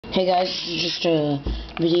Hey guys, this is just a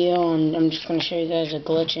video and I'm just going to show you guys a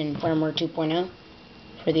glitch in Firmware 2.0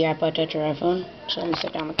 for the iPod Touch or iPhone. So let me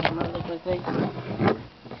set down the camera really quickly. And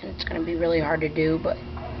it's going to be really hard to do, but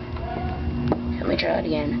let me try it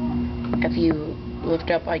again. If you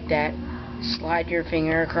lift up like that, slide your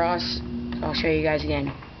finger across. I'll show you guys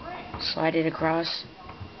again. Slide it across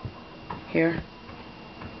here.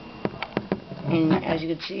 And as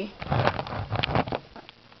you can see,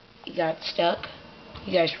 it got stuck.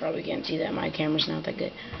 You guys probably can't see that. My camera's not that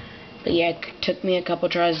good. But yeah, it took me a couple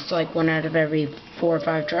tries. It's like 1 out of every 4 or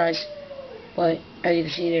 5 tries. But as you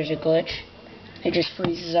can see, there's a glitch. It just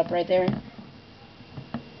freezes up right there.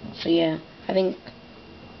 So yeah, I think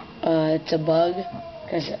it's a bug,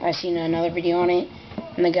 because I seen another video on it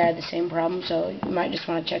and the guy had the same problem. So you might just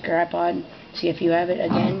want to check your iPod, see if you have it.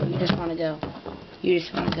 Again, you just want to go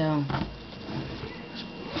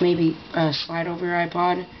maybe slide over your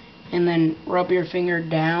iPod and then rub your finger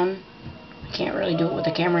down. I can't really do it with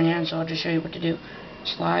the camera in hand, so I'll just show you what to do.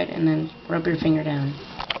 Slide and then rub your finger down.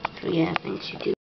 So yeah, thanks YouTube.